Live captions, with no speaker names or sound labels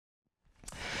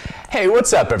Hey,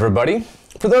 what's up everybody?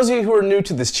 For those of you who are new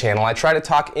to this channel, I try to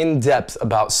talk in depth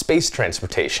about space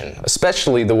transportation,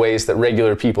 especially the ways that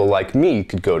regular people like me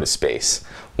could go to space.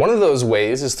 One of those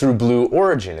ways is through Blue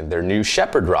Origin and their new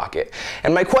Shepard rocket.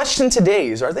 And my question today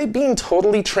is, are they being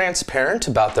totally transparent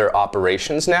about their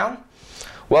operations now?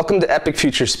 Welcome to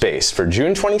EpicFutureSpace for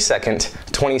June 22nd,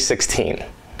 2016.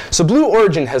 So Blue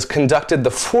Origin has conducted the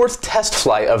 4th test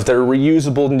flight of their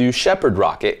reusable new Shepard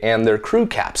rocket and their crew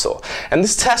capsule. And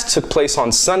this test took place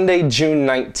on Sunday, June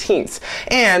 19th.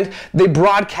 And they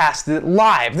broadcasted it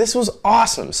live. This was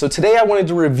awesome. So today I wanted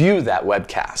to review that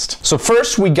webcast. So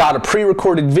first we got a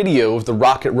pre-recorded video of the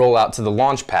rocket rollout to the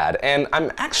launch pad. And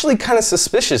I'm actually kind of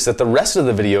suspicious that the rest of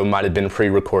the video might have been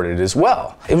pre-recorded as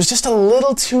well. It was just a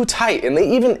little too tight, and they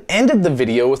even ended the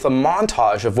video with a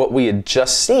montage of what we had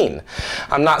just seen.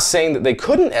 I'm not saying that they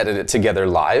couldn't edit it together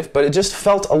live, but it just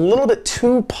felt a little bit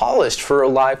too polished for a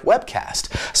live webcast,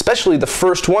 especially the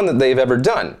first one that they've ever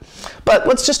done. But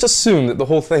let's just assume that the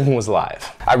whole thing was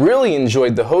live. I really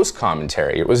enjoyed the host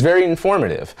commentary. It was very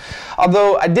informative,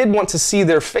 although I did want to see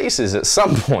their faces at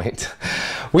some point.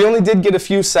 We only did get a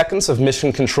few seconds of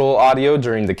mission control audio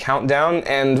during the countdown,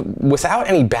 and without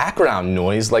any background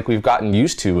noise like we've gotten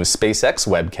used to with SpaceX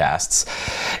webcasts,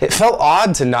 it felt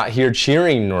odd to not hear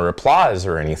cheering or applause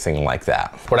or anything like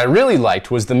that. What I really liked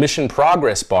was the mission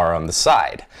progress bar on the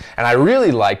side, and I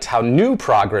really liked how new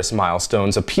progress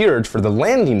milestones appeared for the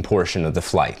landing portion of the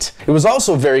flight. It was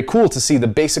also very cool to see the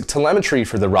basic telemetry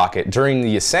for the rocket during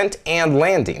the ascent and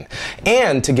landing,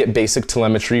 and to get basic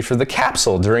telemetry for the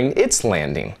capsule during its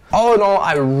landing. All in all,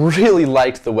 I really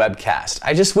liked the webcast.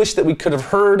 I just wish that we could have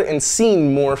heard and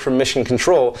seen more from mission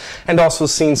control, and also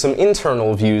seen some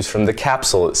internal views from the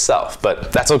capsule itself,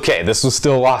 but that's okay, this was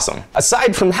still awesome.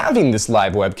 Aside from having this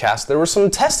live webcast, there were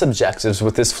some test objectives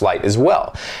with this flight as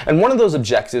well, and one of those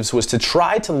objectives was to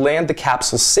try to land the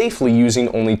capsule safely using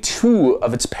only 2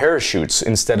 of its parachutes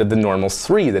instead of the normal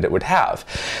 3 that it would have.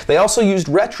 They also used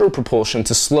retro propulsion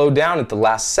to slow down at the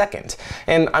last second,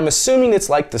 and I'm assuming it's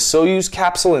like the Soyuz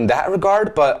capsule in that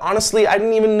regard, but honestly I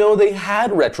didn't even know they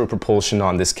had retro propulsion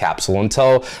on this capsule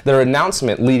until their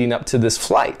announcement leading up to this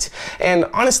flight. And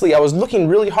honestly, I was looking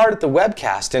really hard at the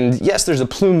webcast, and yes, there's a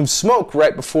plume of smoke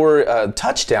right before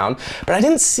touchdown, but I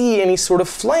didn't see any sort of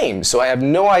flame, so I have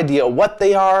no idea what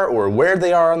they are or where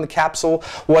they are on the capsule,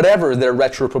 whatever their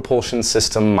retro propulsion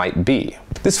system might be.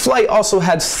 This flight also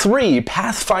had 3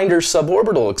 Pathfinder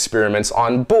suborbital experiments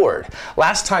on board.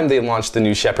 Last time they launched the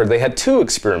new Shepard, they had 2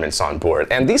 experiments on board,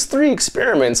 and these 3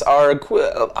 experiments are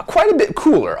quite a bit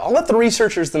cooler. I'll let the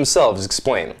researchers themselves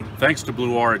explain. Thanks to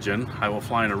Blue Origin, I will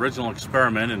fly an original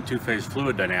experiment in 2-phase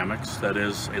fluid dynamics, that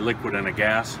is, a liquid and a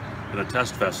gas, in a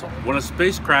test vessel. When a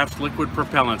spacecraft's liquid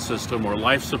propellant system or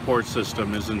life support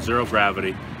system is in zero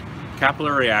gravity,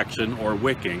 capillary action, or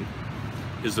wicking,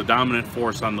 is the dominant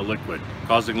force on the liquid,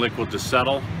 causing liquid to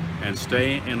settle and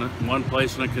stay in one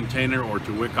place in a container or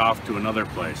to wick off to another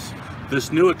place.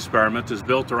 This new experiment is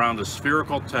built around a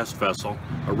spherical test vessel.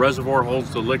 A reservoir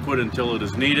holds the liquid until it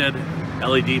is needed,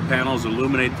 LED panels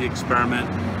illuminate the experiment,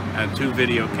 and 2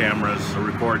 video cameras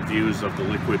record views of the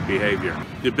liquid behavior.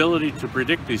 The ability to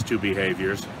predict these 2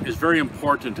 behaviors is very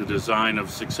important to design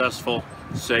of successful,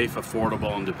 safe,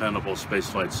 affordable, and dependable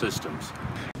spaceflight systems.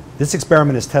 This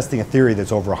experiment is testing a theory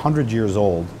that's over 100 years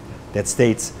old that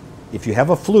states if you have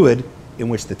a fluid in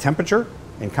which the temperature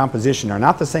and composition are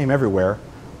not the same everywhere,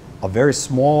 a very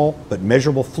small but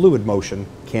measurable fluid motion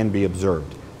can be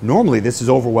observed. Normally this is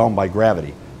overwhelmed by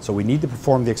gravity, so we need to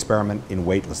perform the experiment in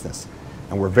weightlessness.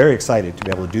 And we're very excited to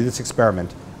be able to do this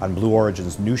experiment on Blue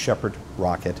Origin's new Shepard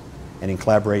rocket and in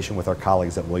collaboration with our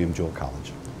colleagues at William Jewell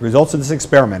College. The results of this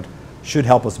experiment should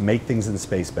help us make things in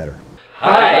space better.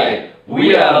 Hi,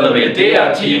 we are the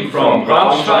Medea team from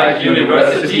Braunschweig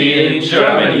University in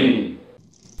Germany.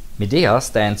 Medea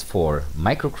stands for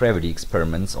Microgravity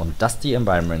Experiments on Dusty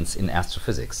Environments in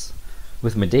Astrophysics.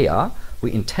 With Medea,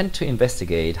 we intend to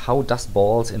investigate how dust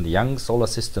balls in the young solar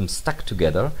system stuck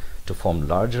together to form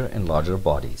larger and larger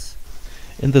bodies.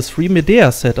 In the 3 Medea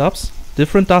setups,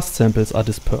 different dust samples are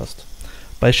dispersed.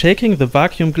 By shaking the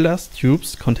vacuum glass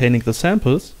tubes containing the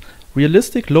samples,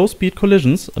 realistic low-speed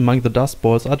collisions among the dust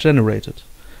balls are generated.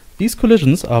 These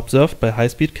collisions are observed by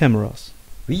high-speed cameras.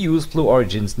 We use Blue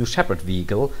Origin's new Shepard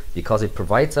vehicle because it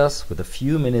provides us with a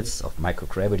few minutes of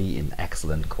microgravity in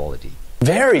excellent quality.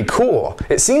 Very cool.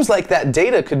 It seems like that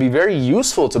data could be very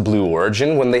useful to Blue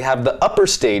Origin when they have the upper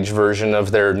stage version of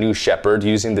their new Shepard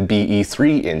using the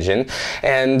BE3 engine,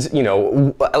 and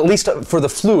at least for the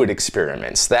fluid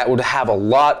experiments, that would have a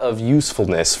lot of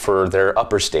usefulness for their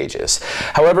upper stages.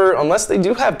 However, unless they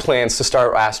do have plans to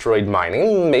start asteroid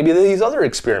mining, maybe these other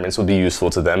experiments would be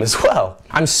useful to them as well.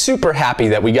 I'm super happy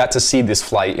that we got to see this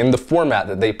flight in the format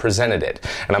that they presented it,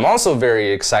 and I'm also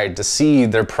very excited to see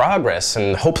their progress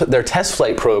and hope that their test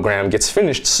flight program gets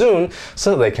finished soon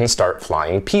so they can start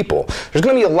flying people. There's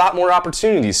going to be a lot more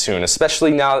opportunities soon,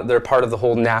 especially now that they're part of the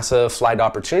whole NASA Flight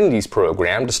Opportunities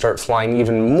program to start flying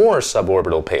even more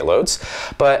suborbital payloads.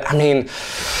 But I mean,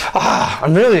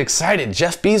 I'm really excited.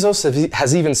 Jeff Bezos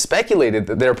has even speculated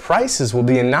that their prices will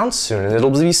be announced soon, and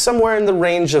it'll be somewhere in the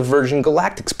range of Virgin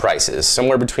Galactic's prices,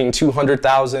 somewhere between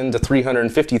 $200,000 to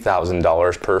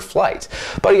 $350,000 per flight.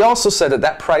 But he also said that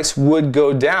that price would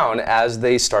go down as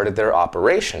they started their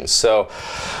operations. So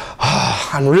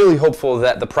I'm really hopeful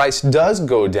that the price does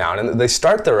go down and that they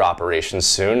start their operations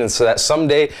soon, and so that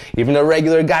someday even a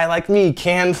regular guy like me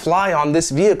can fly on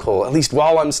this vehicle, at least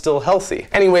while I'm still healthy.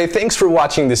 Anyway, thanks for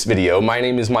watching this video. My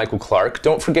name is Michael Clark.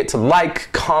 Don't forget to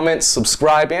like, comment,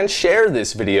 subscribe, and share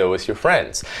this video with your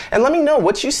friends. And let me know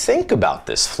what you think about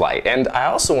this flight. And I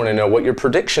also want to know what your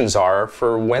predictions are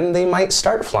for when they might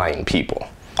start flying people.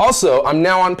 Also, I'm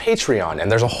now on Patreon, and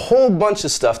there's a whole bunch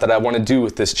of stuff that I want to do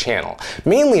with this channel.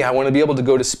 Mainly, I want to be able to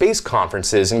go to space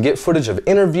conferences and get footage of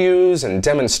interviews and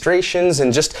demonstrations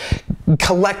and just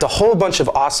collect a whole bunch of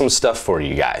awesome stuff for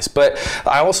you guys. But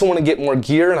I also want to get more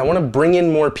gear, and I want to bring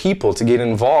in more people to get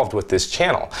involved with this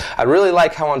channel. I really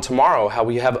like how on Tomorrow, how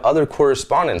we have other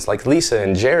correspondents like Lisa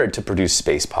and Jared to produce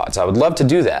space pods. I would love to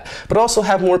do that, but also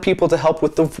have more people to help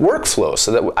with the workflow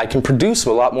so that I can produce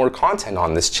a lot more content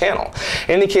on this channel.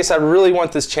 In any case, I really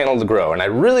want this channel to grow, and I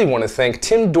really want to thank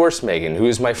Tim Dorsmagen, who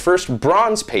is my first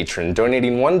bronze patron,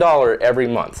 donating $1 every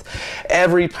month.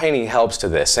 Every penny helps to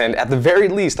this, and at the very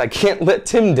least, I can't let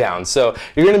Tim down, so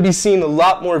you're going to be seeing a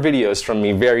lot more videos from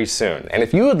me very soon. And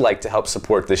if you would like to help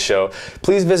support this show,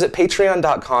 please visit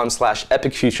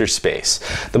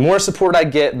patreon.com/EpicFutureSpace. The more support I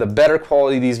get, the better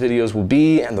quality these videos will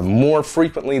be, and the more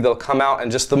frequently they'll come out,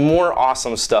 and just the more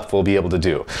awesome stuff we'll be able to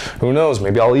do. Who knows,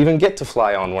 maybe I'll even get to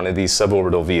fly on one of these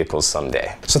suborbital vehicles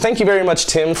someday. So thank you very much,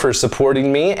 Tim, for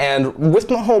supporting me. And with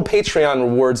my whole Patreon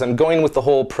rewards, I'm going with the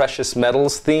whole precious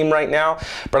metals theme right now,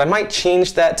 but I might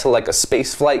change that to like a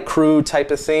spaceflight crew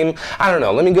type of theme. I don't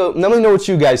know. Let me know what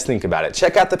you guys think about it.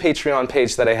 Check out the Patreon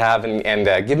page that I have,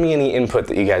 and give me any input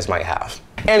that you guys might have.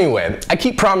 Anyway, I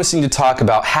keep promising to talk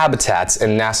about habitats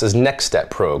in NASA's Next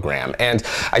Step program, and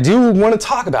I do want to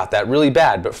talk about that really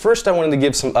bad, but first I wanted to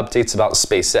give some updates about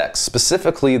SpaceX,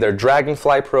 specifically their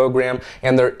Dragonfly program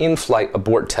and their in-flight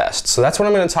abort test. So that's what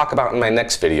I'm going to talk about in my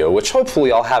next video, which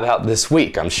hopefully I'll have out this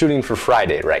week. I'm shooting for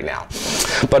Friday right now.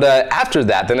 But after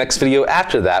that, the next video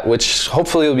after that, which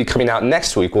hopefully will be coming out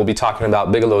next week, we'll be talking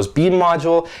about Bigelow's beam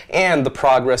module and the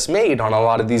progress made on a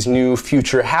lot of these new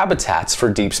future habitats for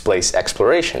deep space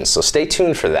exploration. So stay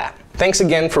tuned for that. Thanks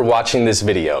again for watching this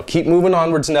video. Keep moving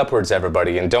onwards and upwards,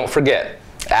 everybody, and don't forget,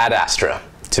 ad astra,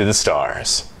 to the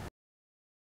stars.